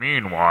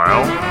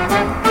Meanwhile,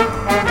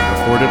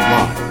 recorded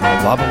live from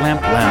the Lava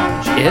Lamp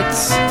Lounge,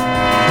 it's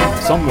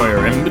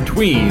Somewhere in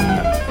Between,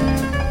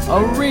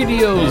 a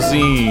radio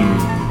zine.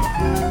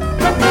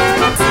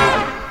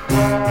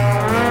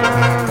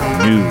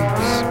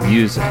 News,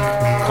 music,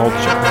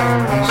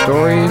 culture,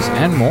 stories,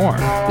 and more.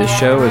 This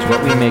show is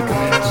what we make of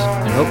it,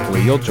 and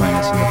hopefully you'll join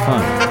us in the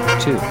fun,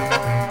 too.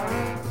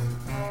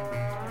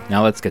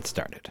 Now let's get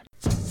started.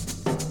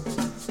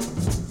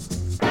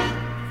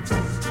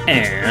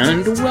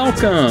 And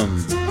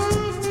welcome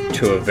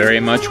to a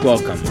very much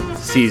welcome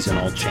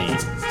seasonal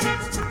change.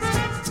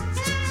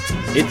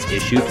 It's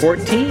issue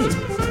 14,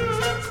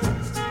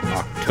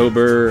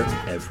 October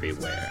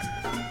Everywhere.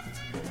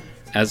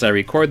 As I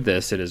record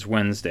this, it is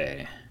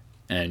Wednesday,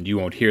 and you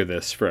won't hear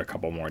this for a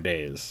couple more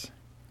days.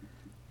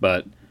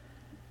 But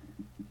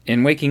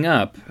in waking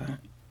up,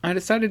 I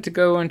decided to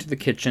go into the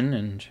kitchen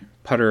and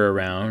putter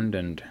around,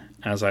 and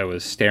as I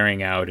was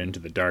staring out into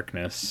the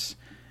darkness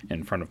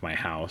in front of my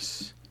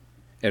house,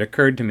 it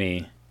occurred to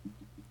me,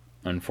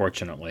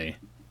 unfortunately,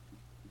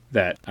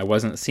 that I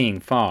wasn't seeing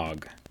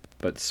fog,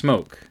 but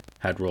smoke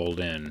had rolled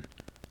in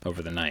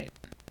over the night.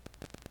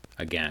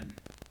 Again.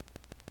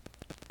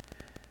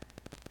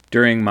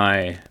 During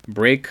my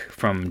break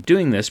from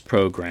doing this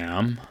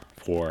program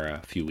for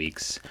a few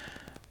weeks,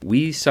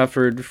 we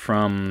suffered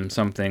from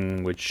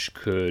something which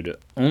could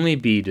only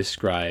be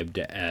described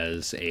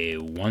as a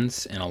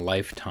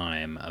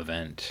once-in-a-lifetime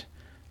event.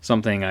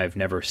 Something I've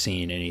never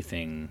seen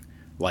anything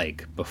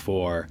like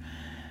before,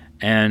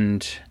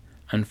 and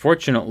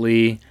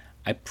unfortunately,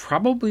 I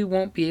probably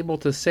won't be able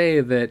to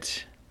say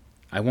that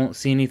I won't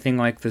see anything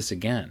like this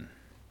again.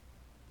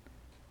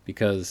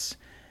 Because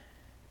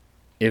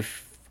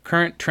if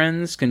current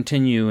trends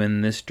continue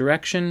in this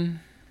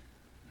direction,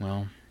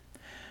 well,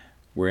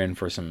 we're in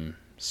for some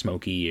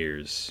smoky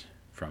years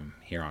from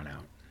here on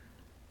out.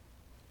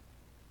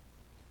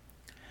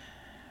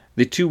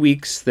 The 2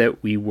 weeks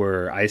that we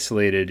were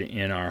isolated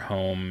in our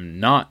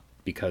home, not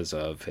because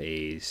of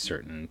a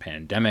certain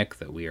pandemic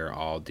that we are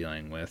all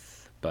dealing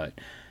with, but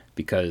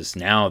because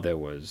now there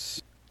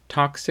was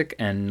toxic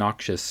and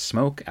noxious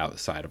smoke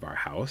outside of our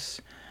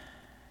house,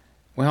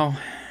 well,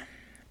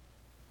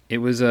 it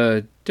was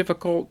a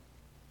difficult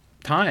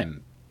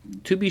time,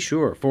 to be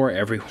sure, for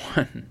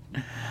everyone.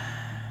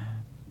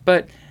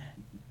 But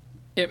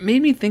it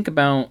made me think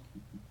about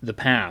the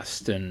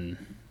past and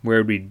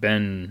where we'd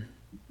been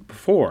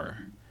before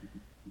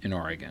in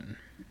Oregon.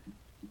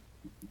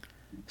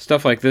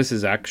 Stuff like this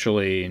is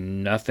actually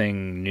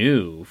nothing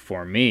new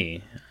for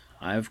me.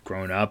 I've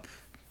grown up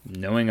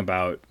knowing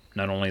about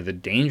not only the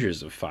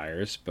dangers of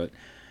fires, but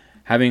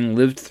having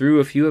lived through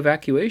a few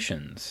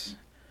evacuations.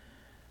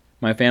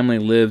 My family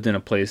lived in a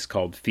place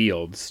called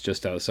Fields,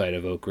 just outside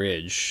of Oak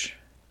Ridge.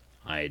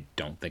 I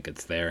don't think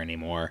it's there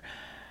anymore.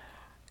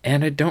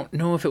 And I don't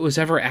know if it was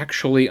ever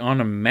actually on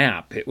a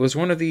map. It was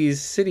one of these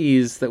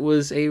cities that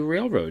was a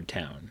railroad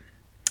town.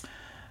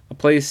 A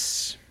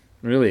place,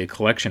 really a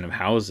collection of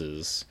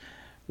houses,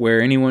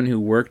 where anyone who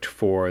worked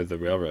for the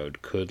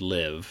railroad could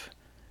live,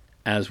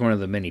 as one of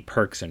the many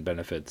perks and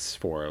benefits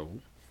for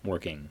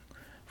working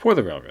for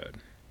the railroad.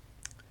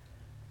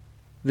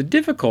 The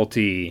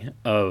difficulty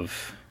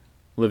of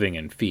living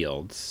in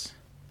Fields,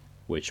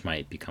 which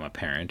might become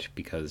apparent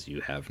because you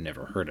have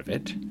never heard of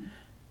it,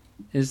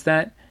 is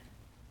that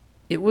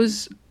it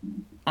was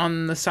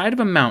on the side of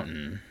a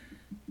mountain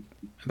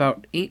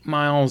about 8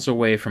 miles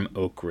away from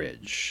Oak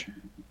Ridge.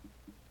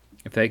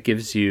 If that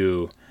gives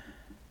you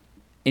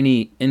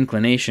any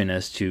inclination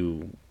as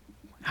to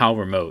how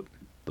remote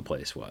the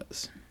place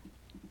was.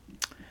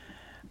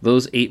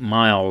 Those 8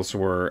 miles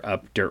were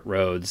up dirt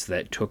roads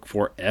that took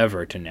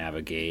forever to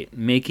navigate,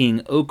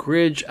 making Oak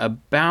Ridge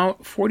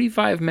about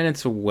 45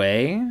 minutes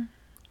away,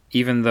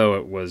 even though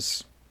it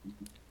was,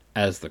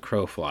 as the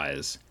crow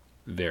flies,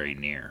 very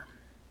near.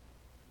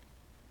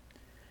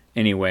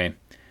 Anyway,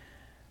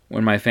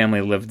 when my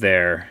family lived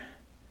there,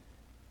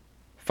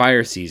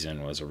 fire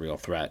season was a real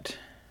threat.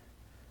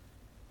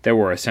 There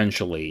were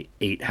essentially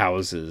 8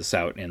 houses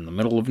out in the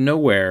middle of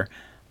nowhere,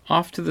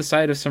 off to the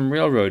side of some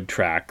railroad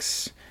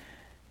tracks,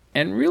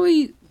 and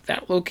really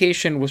that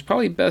location was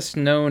probably best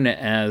known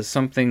as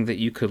something that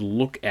you could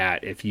look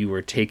at if you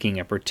were taking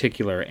a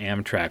particular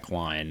Amtrak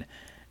line,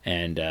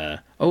 and,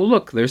 oh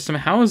look, there's some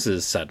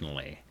houses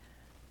suddenly.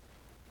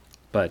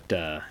 But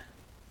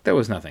there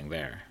was nothing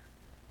there.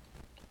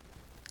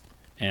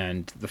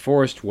 And the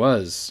forest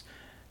was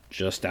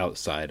just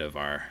outside of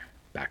our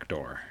back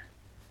door.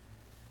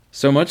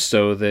 So much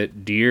so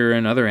that deer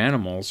and other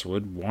animals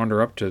would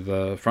wander up to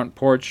the front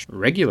porch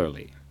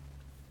regularly.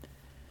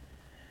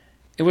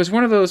 It was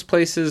one of those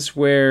places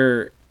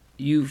where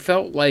you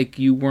felt like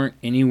you weren't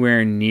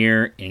anywhere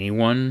near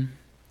anyone,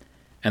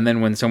 and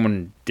then when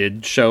someone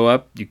did show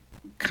up, you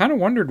kind of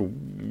wondered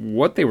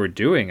what they were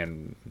doing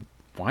and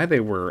why they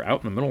were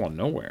out in the middle of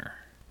nowhere.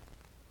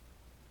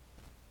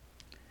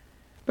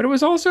 But it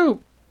was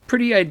also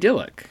pretty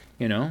idyllic,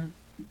 you know?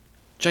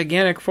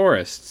 Gigantic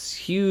forests,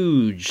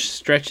 huge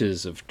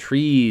stretches of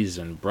trees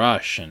and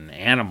brush and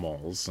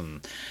animals,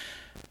 and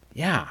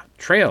yeah,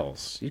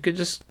 trails. You could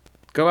just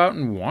go out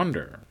and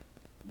wander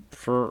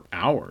for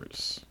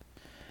hours.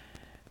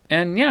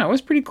 And yeah, it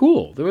was pretty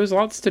cool. There was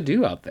lots to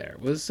do out there.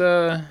 It was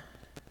a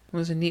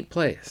neat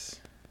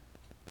place.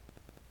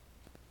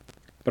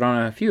 But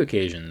on a few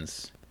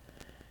occasions,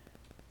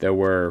 there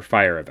were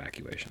fire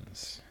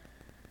evacuations.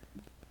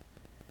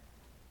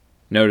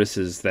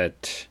 Notices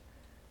that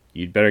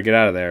you'd better get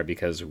out of there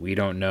because we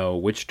don't know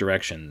which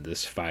direction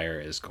this fire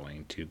is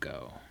going to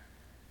go.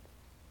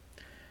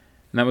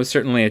 And that was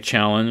certainly a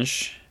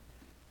challenge,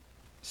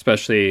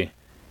 especially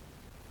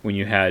when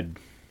you had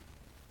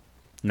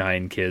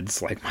 9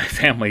 kids like my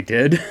family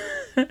did.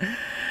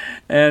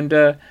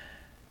 And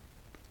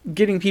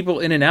getting people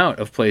in and out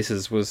of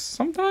places was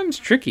sometimes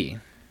tricky.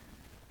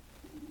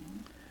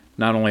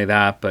 Not only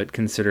that, but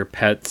consider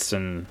pets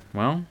and,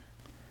 well,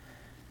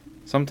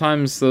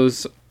 sometimes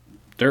those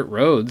dirt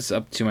roads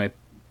up to my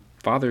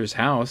father's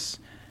house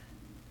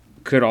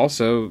could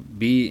also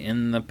be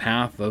in the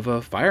path of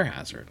a fire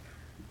hazard.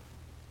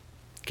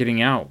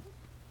 Getting out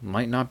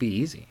might not be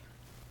easy.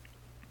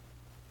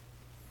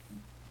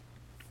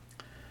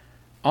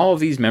 All of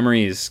these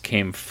memories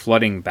came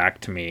flooding back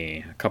to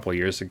me a couple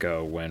years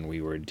ago when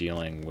we were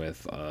dealing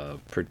with a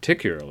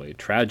particularly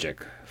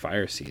tragic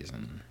fire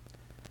season.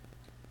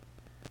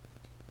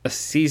 A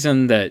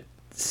season that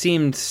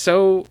seemed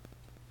so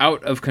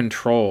out of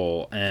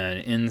control and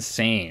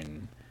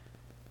insane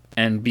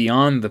and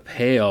beyond the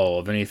pale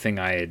of anything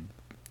I had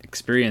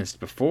experienced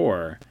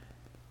before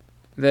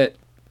that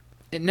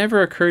it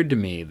never occurred to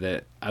me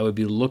that I would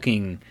be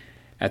looking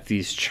at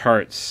these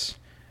charts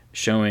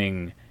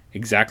showing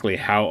exactly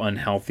how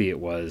unhealthy it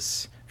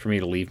was for me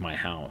to leave my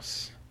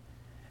house.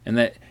 And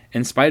that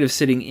in spite of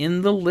sitting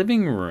in the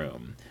living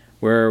room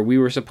where we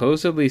were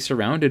supposedly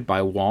surrounded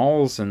by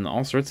walls and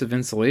all sorts of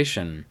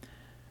insulation,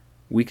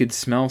 we could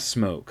smell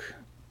smoke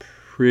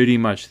pretty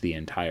much the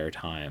entire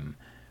time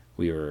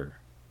we were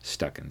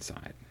stuck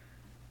inside.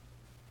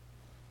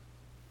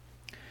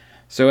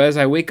 So as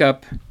I wake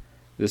up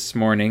this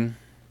morning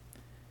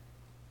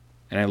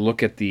and I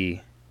look at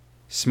the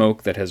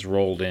smoke that has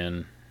rolled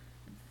in,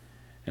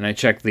 and I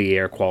check the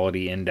air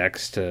quality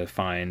index to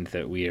find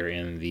that we are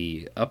in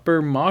the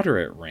upper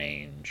moderate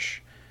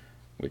range,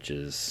 which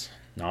is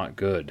not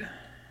good.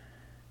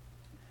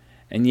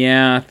 And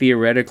yeah,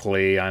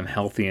 theoretically, I'm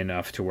healthy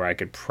enough to where I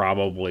could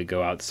probably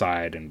go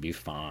outside and be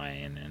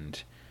fine.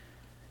 And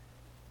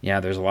yeah,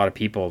 there's a lot of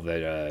people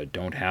that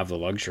don't have the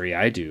luxury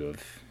I do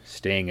of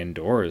staying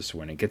indoors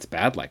when it gets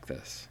bad like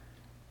this.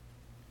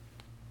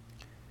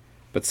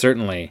 But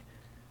certainly,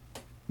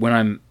 when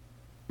I'm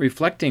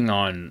reflecting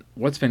on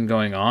what's been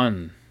going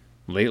on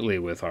lately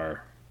with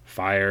our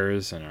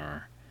fires and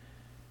our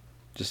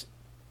just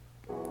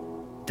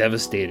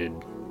devastated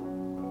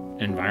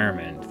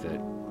environment that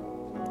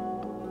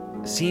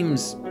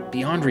seems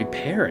beyond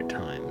repair at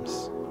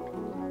times,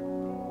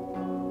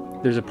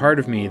 there's a part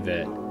of me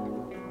that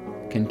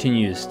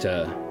continues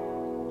to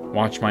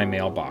watch my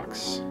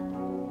mailbox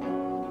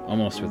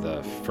almost with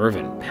a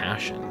fervent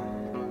passion,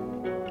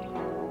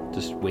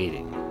 just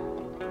waiting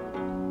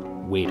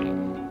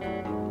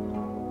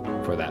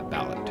for that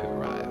ballot to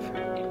arrive.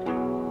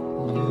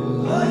 You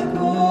like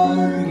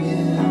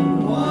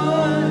Oregon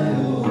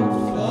wildfire.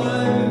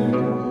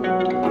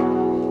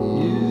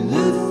 You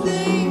the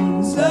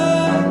things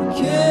I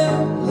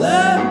can't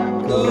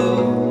let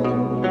go.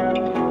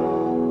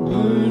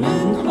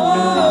 Burning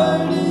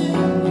hard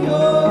in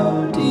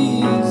your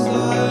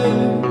desires.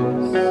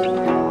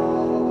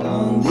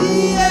 On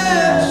the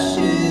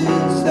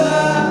ashes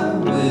I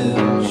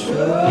will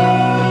try.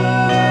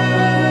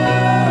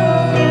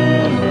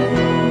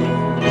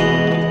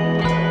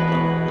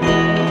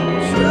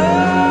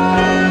 Try.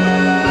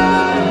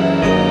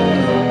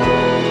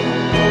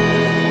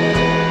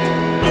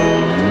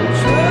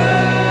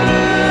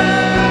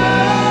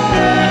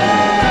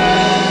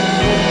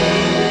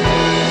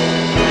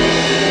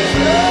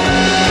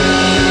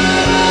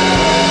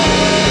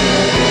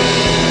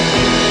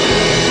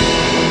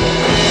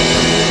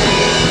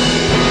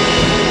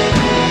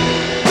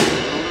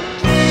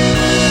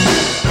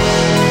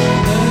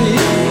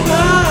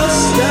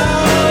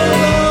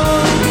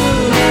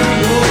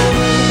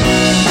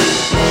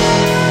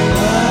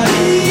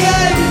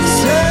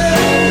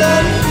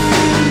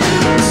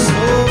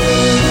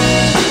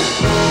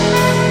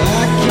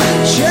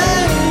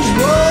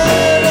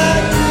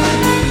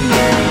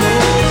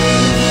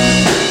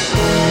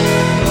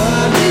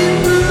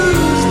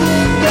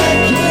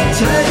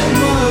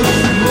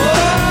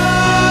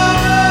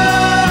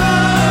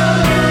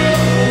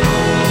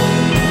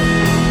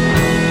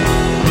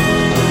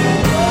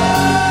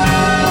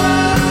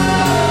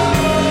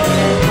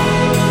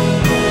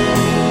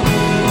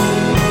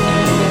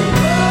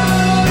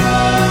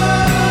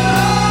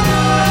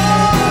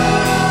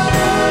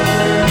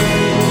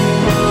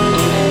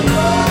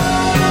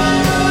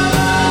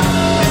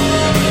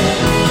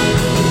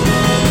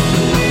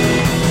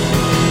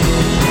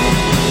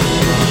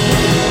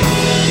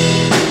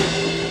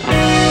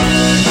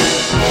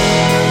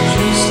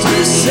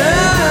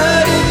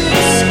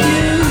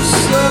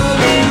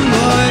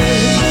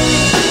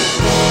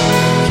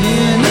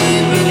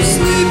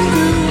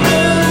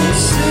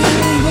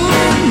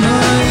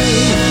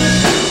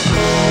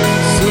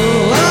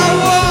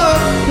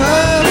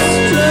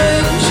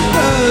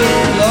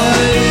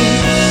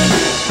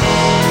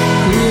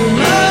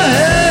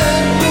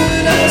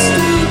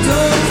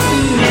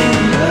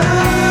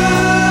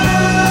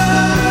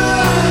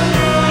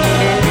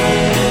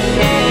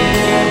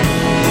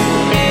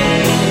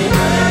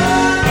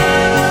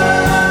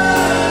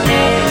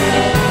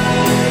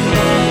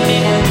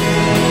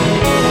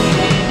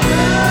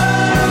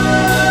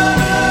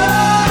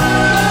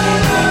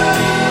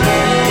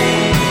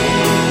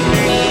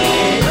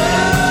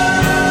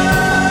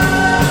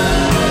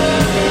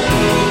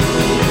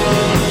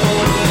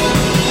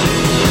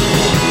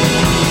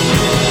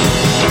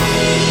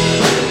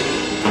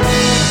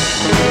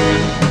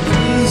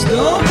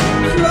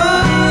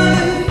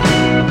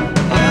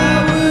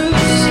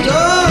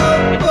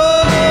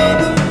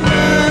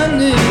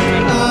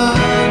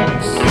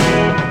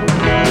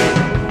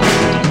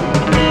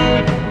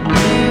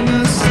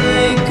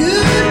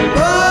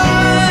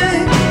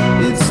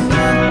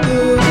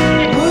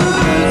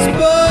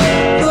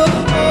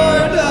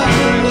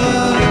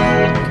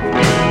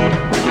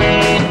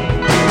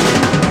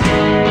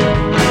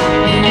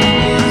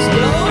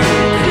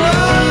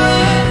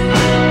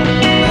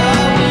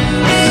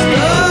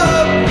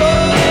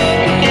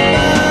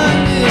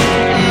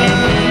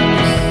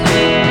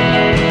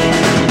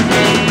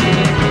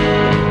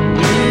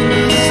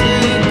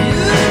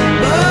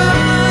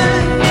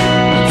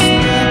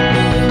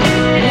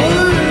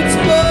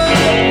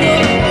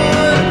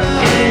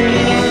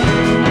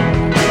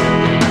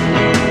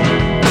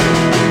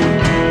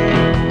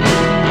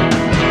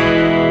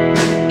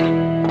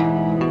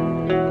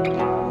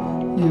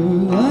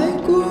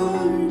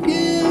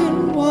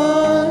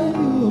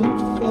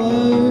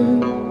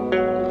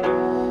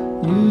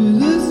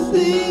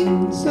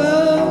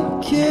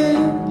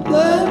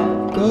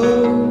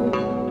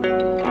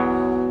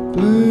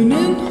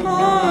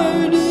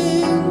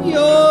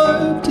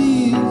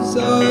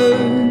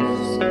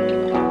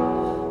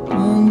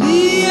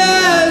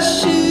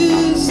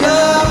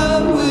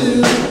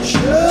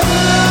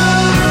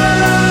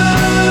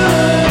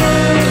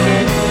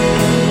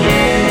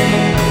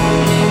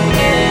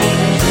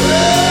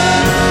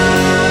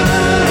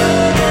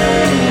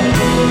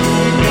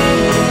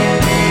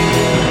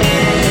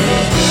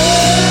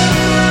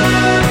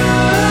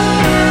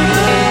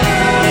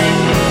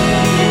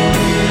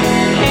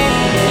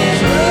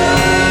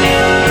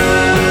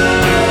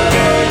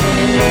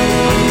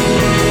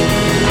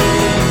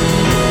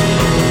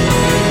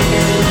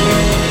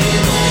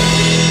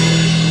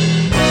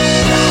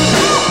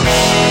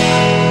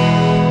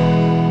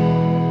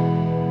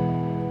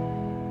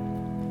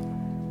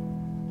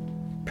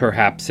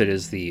 Perhaps it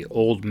is the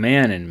old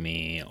man in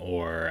me,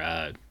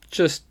 or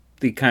just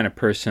the kind of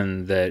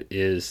person that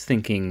is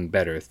thinking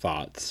better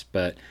thoughts.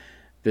 But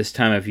this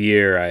time of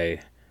year,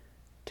 I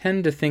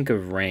tend to think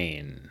of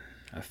rain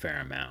a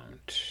fair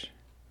amount.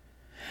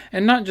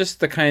 And not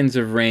just the kinds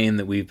of rain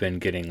that we've been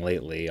getting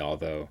lately,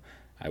 although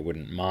I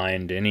wouldn't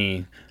mind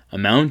any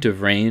amount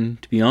of rain,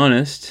 to be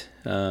honest.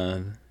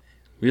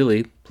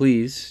 Really,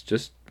 please,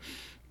 just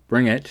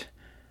bring it.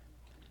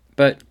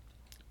 But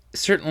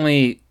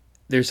certainly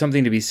there's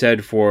something to be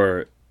said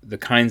for the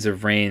kinds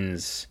of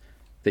rains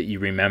that you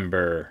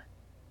remember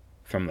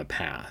from the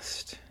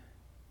past,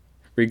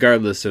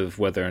 regardless of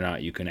whether or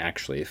not you can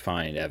actually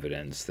find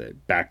evidence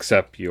that backs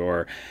up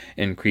your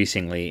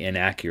increasingly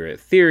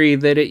inaccurate theory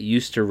that it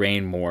used to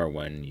rain more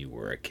when you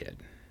were a kid.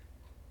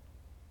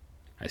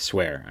 I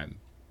swear, I'm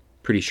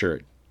pretty sure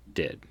it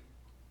did.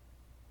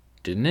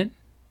 Didn't it?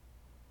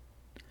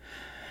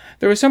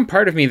 There was some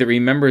part of me that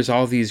remembers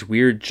all these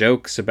weird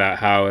jokes about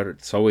how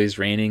it's always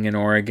raining in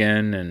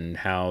Oregon and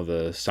how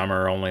the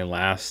summer only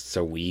lasts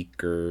a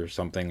week or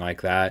something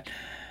like that.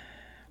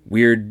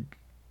 Weird,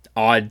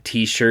 odd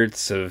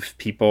t-shirts of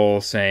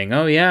people saying,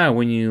 oh yeah,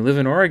 when you live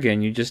in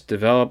Oregon, you just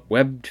develop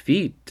webbed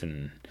feet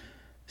and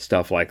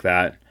stuff like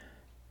that.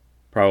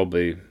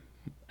 Probably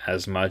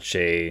as much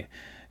a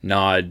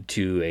nod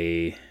to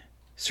a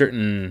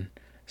certain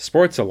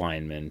sports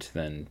alignment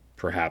than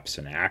perhaps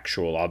an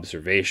actual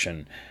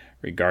observation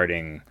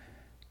regarding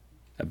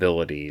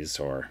abilities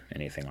or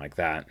anything like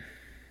that.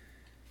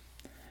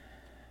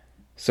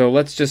 So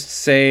let's just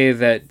say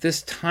that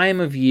this time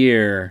of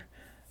year,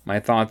 my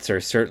thoughts are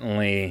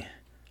certainly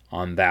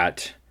on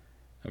that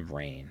of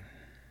rain.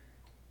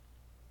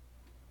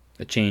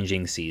 The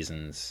changing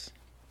seasons,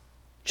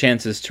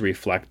 chances to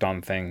reflect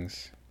on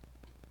things.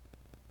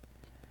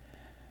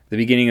 The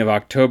beginning of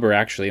October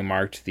actually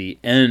marked the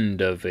end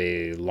of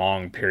a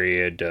long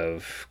period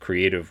of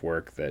creative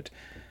work that,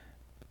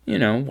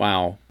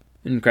 while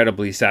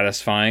incredibly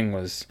satisfying,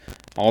 was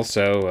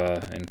also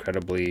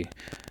incredibly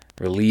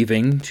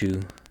relieving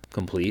to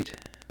complete.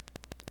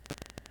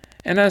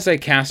 And as I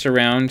cast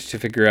around to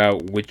figure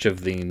out which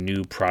of the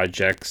new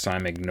projects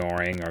I'm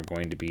ignoring are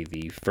going to be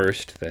the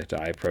first that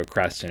I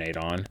procrastinate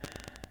on,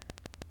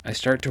 I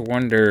start to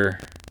wonder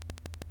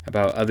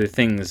about other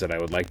things that I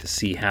would like to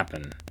see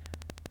happen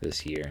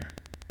this year.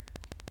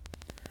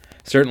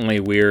 Certainly,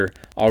 we're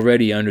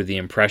already under the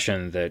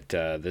impression that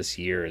this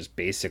year is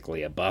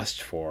basically a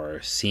bust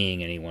for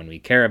seeing anyone we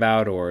care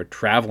about or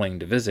traveling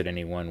to visit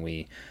anyone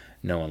we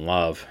know and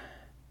love.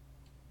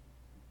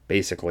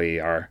 Basically,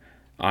 our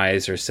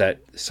eyes are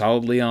set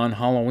solidly on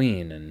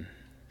Halloween and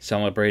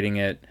celebrating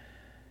it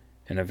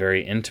in a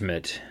very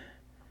intimate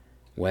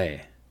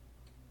way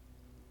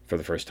for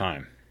the first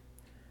time,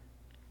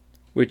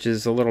 which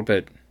is a little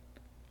bit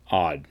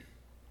odd,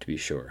 to be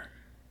sure.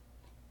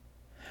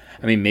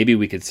 I mean, maybe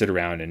we could sit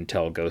around and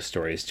tell ghost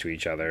stories to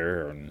each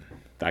other or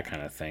that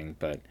kind of thing,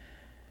 but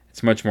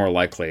it's much more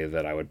likely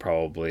that I would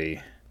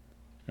probably,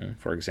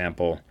 for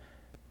example,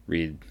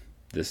 read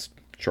this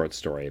short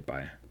story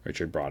by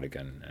Richard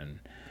Brautigan and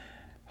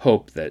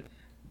hope that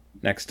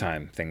next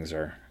time things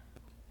are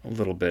a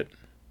little bit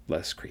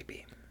less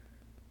creepy.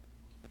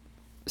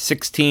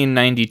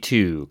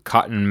 1692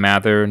 Cotton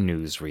Mather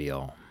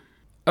Newsreel.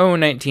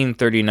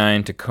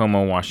 1939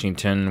 Tacoma,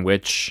 Washington,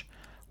 which...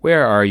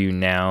 Where are you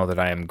now that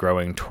I am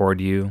growing toward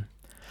you?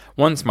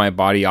 Once my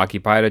body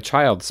occupied a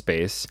child's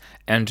space,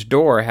 and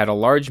door had a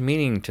large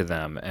meaning to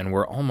them and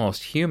were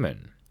almost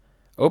human.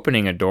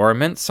 Opening a door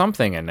meant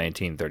something in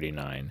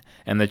 1939,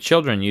 and the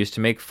children used to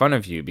make fun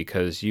of you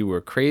because you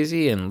were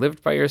crazy and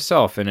lived by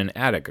yourself in an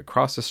attic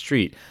across the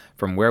street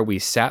from where we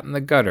sat in the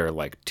gutter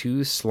like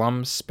two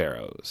slum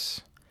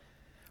sparrows.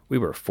 We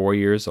were 4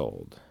 years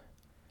old.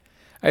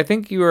 I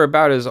think you are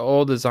about as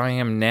old as I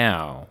am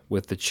now,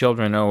 with the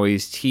children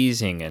always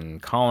teasing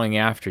and calling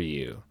after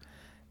you.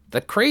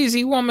 The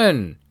crazy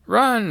woman!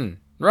 Run!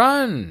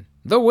 Run!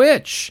 The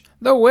witch!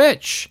 The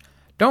witch!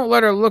 Don't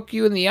let her look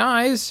you in the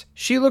eyes!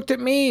 She looked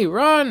at me!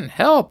 Run!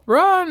 Help!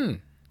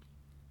 Run!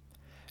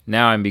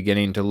 Now I'm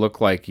beginning to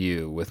look like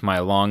you, with my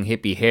long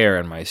hippie hair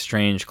and my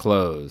strange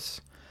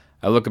clothes.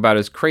 I look about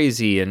as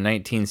crazy in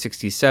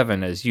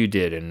 1967 as you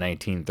did in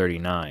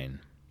 1939.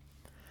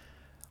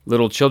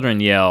 Little children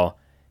yell,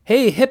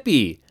 "Hey,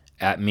 hippie!"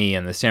 at me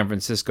in the San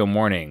Francisco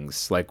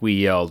mornings, like we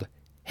yelled,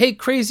 "Hey,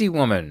 crazy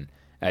woman!"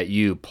 at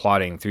you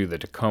plodding through the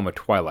Tacoma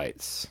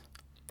twilights.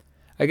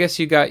 I guess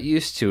you got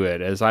used to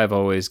it, as I've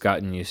always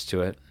gotten used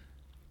to it.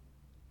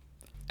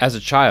 As a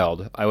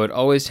child, I would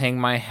always hang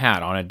my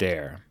hat on a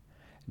dare.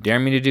 Dare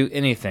me to do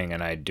anything,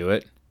 and I'd do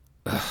it.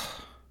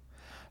 Ugh.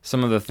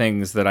 Some of the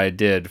things that I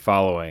did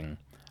following,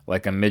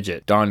 like a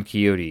midget, Don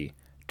Quixote,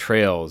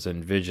 trails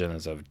and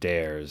visions of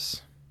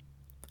dares.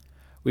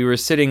 We were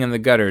sitting in the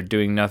gutter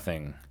doing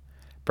nothing.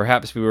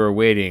 Perhaps we were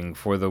waiting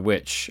for the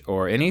witch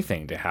or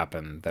anything to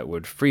happen that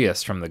would free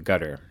us from the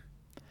gutter.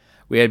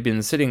 We had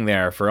been sitting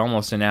there for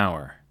almost an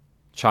hour.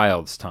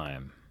 Child's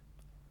time.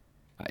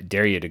 I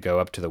dare you to go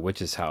up to the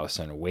witch's house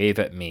and wave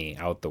at me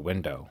out the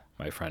window,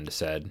 my friend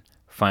said,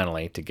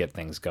 finally, to get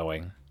things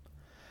going.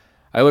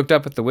 I looked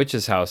up at the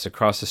witch's house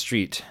across the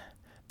street.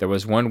 There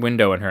was one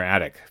window in her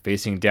attic,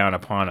 facing down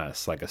upon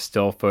us like a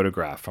still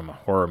photograph from a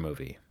horror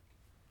movie.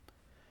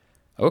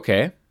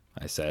 "Okay,"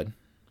 I said.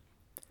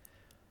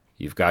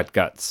 "You've got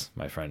guts,"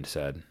 my friend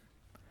said.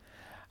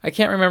 I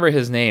can't remember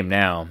his name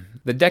now.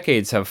 The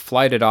decades have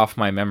flighted off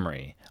my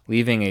memory,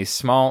 leaving a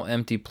small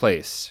empty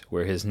place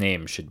where his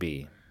name should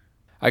be.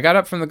 I got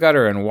up from the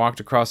gutter and walked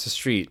across the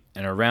street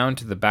and around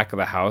to the back of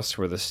the house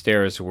where the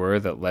stairs were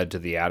that led to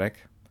the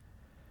attic.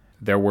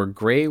 There were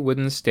gray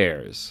wooden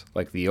stairs,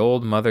 like the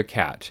old mother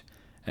cat,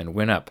 and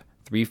went up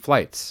 3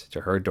 flights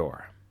to her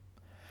door.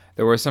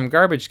 There were some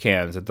garbage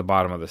cans at the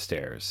bottom of the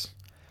stairs.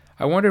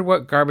 I wondered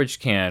what garbage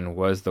can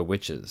was the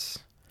witch's.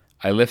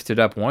 I lifted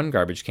up one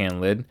garbage can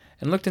lid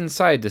and looked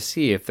inside to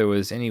see if there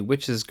was any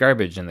witch's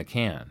garbage in the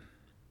can.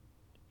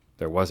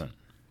 There wasn't.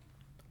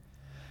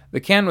 The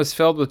can was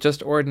filled with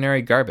just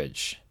ordinary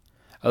garbage.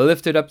 I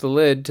lifted up the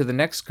lid to the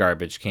next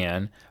garbage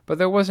can, but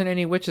there wasn't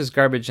any witch's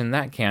garbage in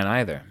that can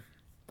either.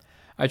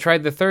 I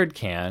tried the third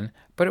can,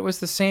 but it was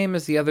the same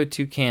as the other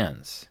 2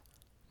 cans.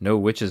 No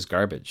witch's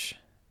garbage.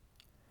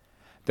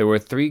 There were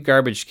 3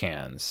 garbage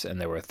cans,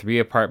 and there were 3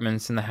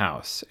 apartments in the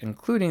house,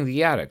 including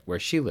the attic where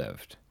she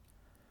lived.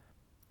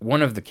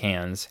 One of the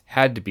cans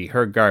had to be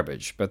her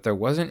garbage, but there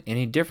wasn't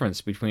any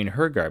difference between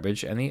her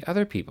garbage and the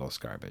other people's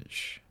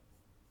garbage.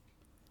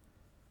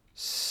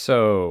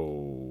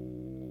 So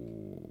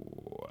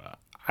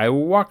I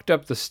walked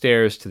up the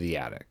stairs to the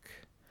attic.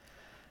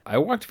 I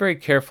walked very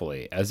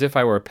carefully, as if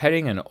I were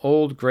petting an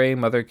old gray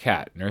mother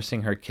cat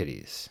nursing her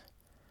kitties.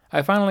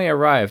 I finally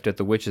arrived at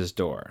the witch's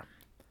door.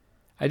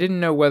 I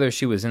didn't know whether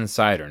she was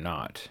inside or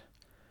not.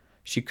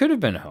 She could have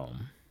been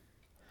home.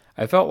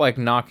 I felt like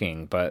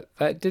knocking, but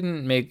that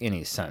didn't make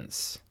any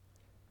sense.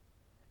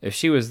 If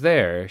she was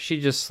there,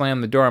 she'd just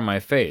slam the door in my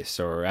face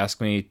or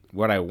ask me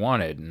what I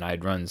wanted, and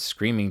I'd run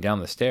screaming down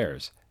the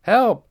stairs.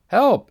 "Help!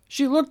 Help!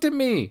 She looked at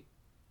me!"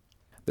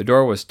 The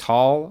door was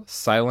tall,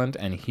 silent,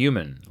 and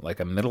human, like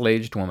a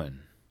middle-aged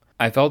woman.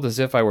 I felt as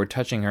if I were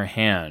touching her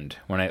hand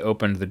when I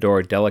opened the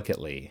door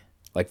delicately,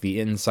 like the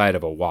inside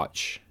of a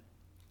watch.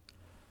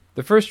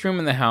 The first room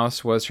in the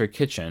house was her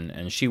kitchen,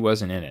 and she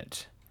wasn't in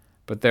it.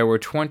 But there were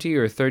 20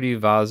 or 30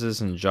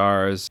 vases and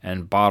jars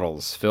and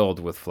bottles filled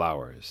with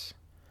flowers.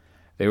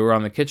 They were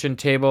on the kitchen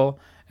table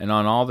and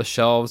on all the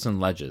shelves and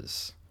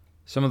ledges.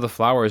 Some of the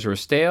flowers were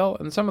stale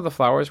and some of the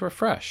flowers were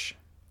fresh.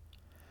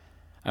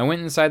 I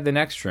went inside the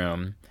next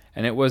room,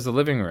 and it was the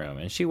living room,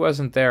 and she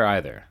wasn't there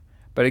either.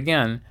 But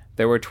again,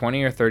 there were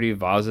 20 or 30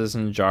 vases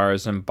and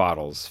jars and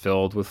bottles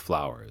filled with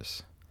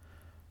flowers.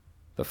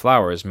 The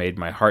flowers made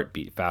my heart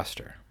beat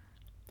faster.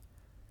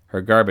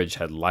 Her garbage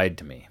had lied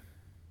to me.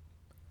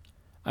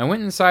 I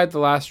went inside the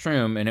last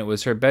room, and it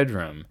was her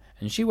bedroom,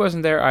 and she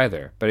wasn't there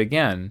either, but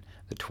again,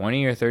 the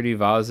 20 or 30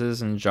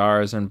 vases and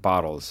jars and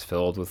bottles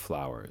filled with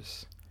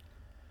flowers.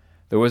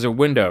 There was a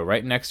window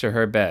right next to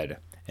her bed,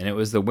 and it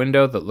was the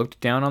window that looked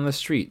down on the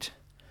street.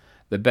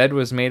 The bed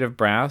was made of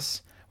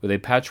brass, with a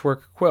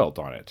patchwork quilt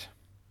on it.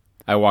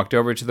 I walked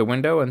over to the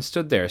window and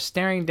stood there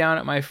staring down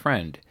at my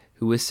friend,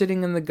 who was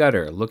sitting in the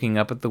gutter looking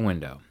up at the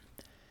window.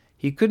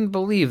 He couldn't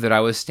believe that I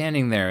was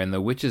standing there in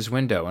the witch's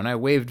window, and I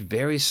waved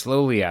very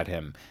slowly at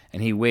him,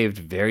 and he waved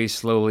very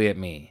slowly at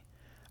me.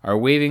 Our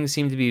waving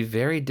seemed to be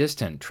very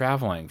distant,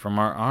 traveling from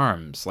our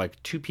arms,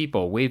 like 2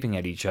 people waving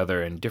at each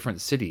other in different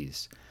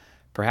cities,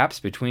 perhaps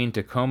between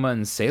Tacoma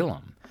and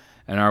Salem,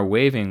 and our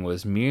waving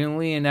was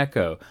merely an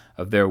echo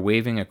of their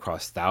waving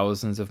across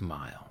thousands of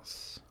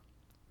miles.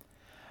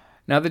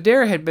 Now the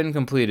dare had been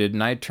completed,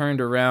 and I turned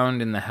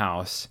around in the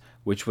house,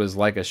 which was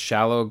like a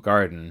shallow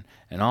garden,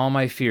 and all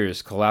my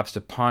fears collapsed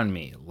upon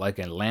me like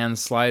a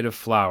landslide of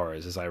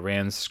flowers as I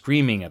ran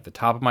screaming at the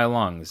top of my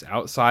lungs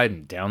outside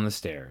and down the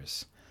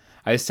stairs.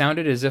 I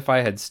sounded as if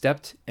I had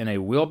stepped in a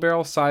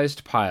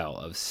wheelbarrow-sized pile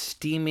of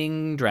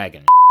steaming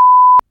dragon.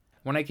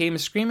 When I came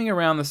screaming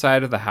around the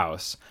side of the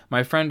house,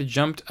 my friend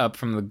jumped up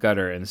from the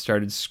gutter and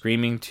started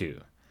screaming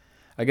too.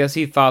 I guess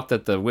he thought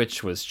that the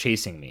witch was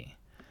chasing me.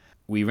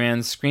 We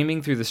ran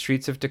screaming through the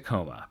streets of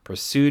Tacoma,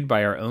 pursued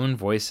by our own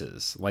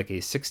voices, like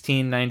a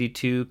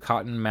 1692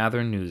 Cotton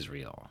Mather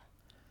newsreel.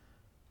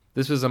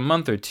 This was a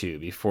month or 2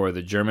 before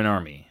the German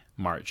army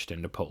marched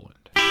into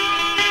Poland.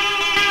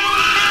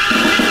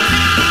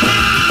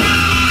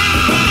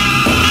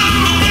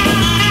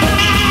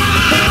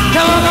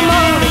 Come on, come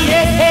on,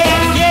 yeah,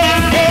 yeah,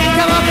 yeah, yeah.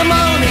 Come on, come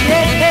on,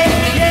 yeah, yeah,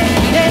 yeah,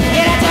 yeah.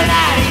 Get out your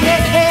lighter, yeah,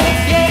 yeah,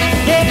 yeah,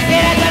 yeah.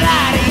 Get out your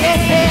lighter, yeah,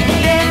 yeah,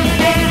 yeah,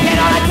 yeah. Get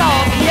on that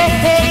dog, yeah,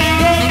 yeah,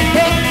 yeah,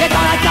 yeah. Get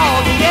on that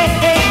dog,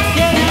 yeah, yeah,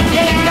 yeah,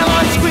 yeah. Come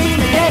on,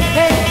 screaming, yeah,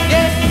 yeah,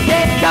 yeah,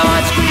 yeah. Come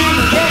on,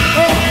 screaming, yeah,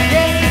 yeah,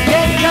 yeah,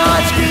 yeah. Come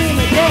on,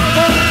 screaming, yeah,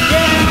 yeah,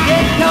 yeah,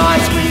 yeah. Come on,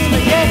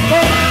 screaming, yeah,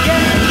 yeah,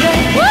 yeah,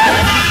 yeah.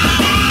 Woo!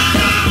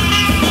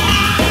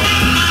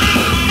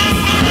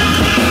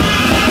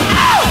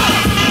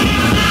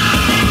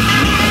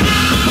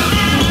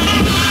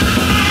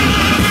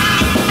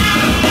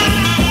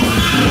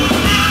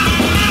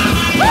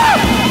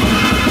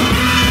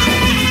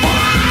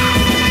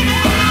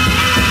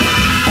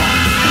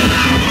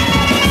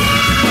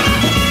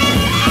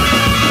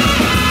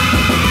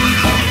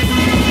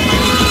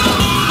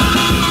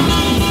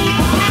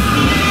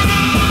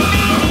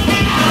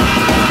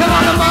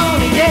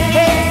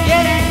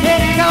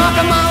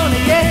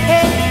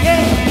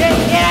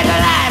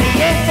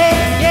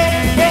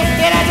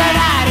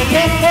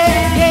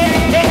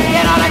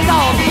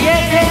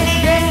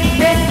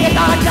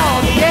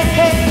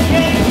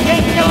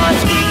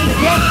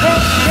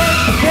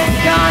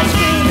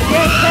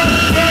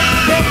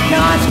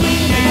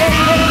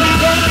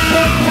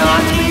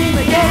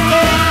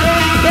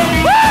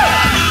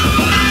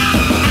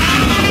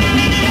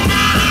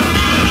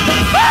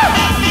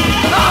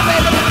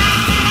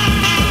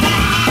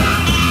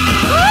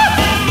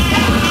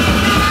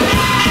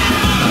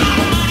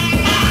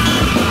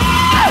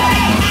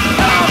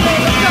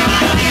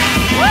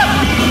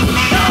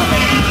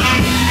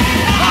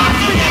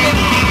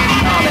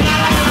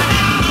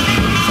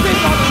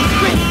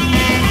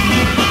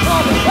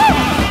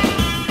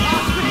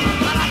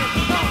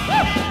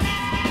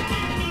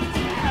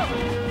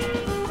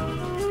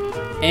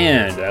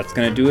 And that's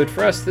going to do it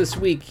for us this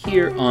week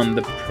here on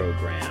the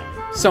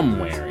program.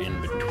 Somewhere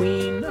in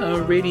between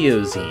a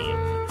radio zine.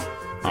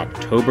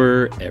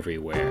 October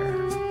Everywhere.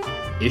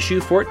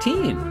 Issue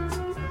 14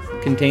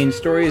 contains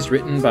stories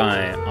written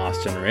by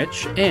Austin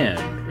Rich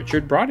and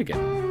Richard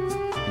Brodigan,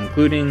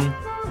 including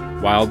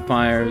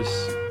Wildfires,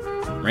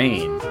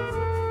 Rain,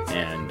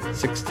 and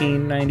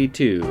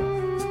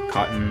 1692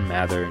 Cotton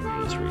Mather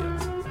Newsreel.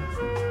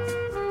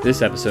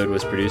 This episode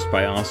was produced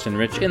by Austin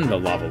Rich in the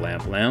Lava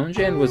Lamp Lounge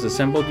and was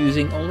assembled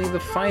using only the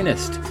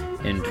finest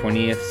in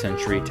 20th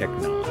century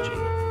technology.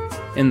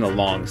 In the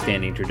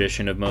long-standing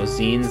tradition of most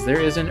zines,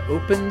 there is an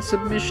open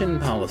submission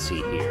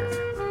policy here.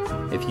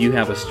 If you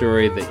have a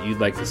story that you'd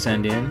like to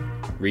send in,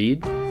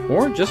 read,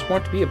 or just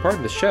want to be a part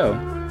of the show,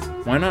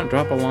 why not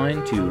drop a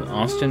line to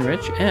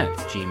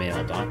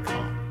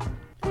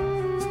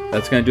austinrich@gmail.com.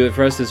 That's going to do it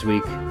for us this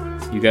week.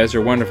 You guys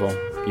are wonderful.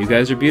 You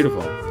guys are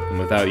beautiful. And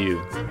without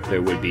you,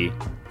 there would be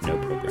no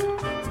program.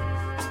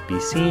 Be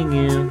seeing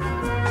you.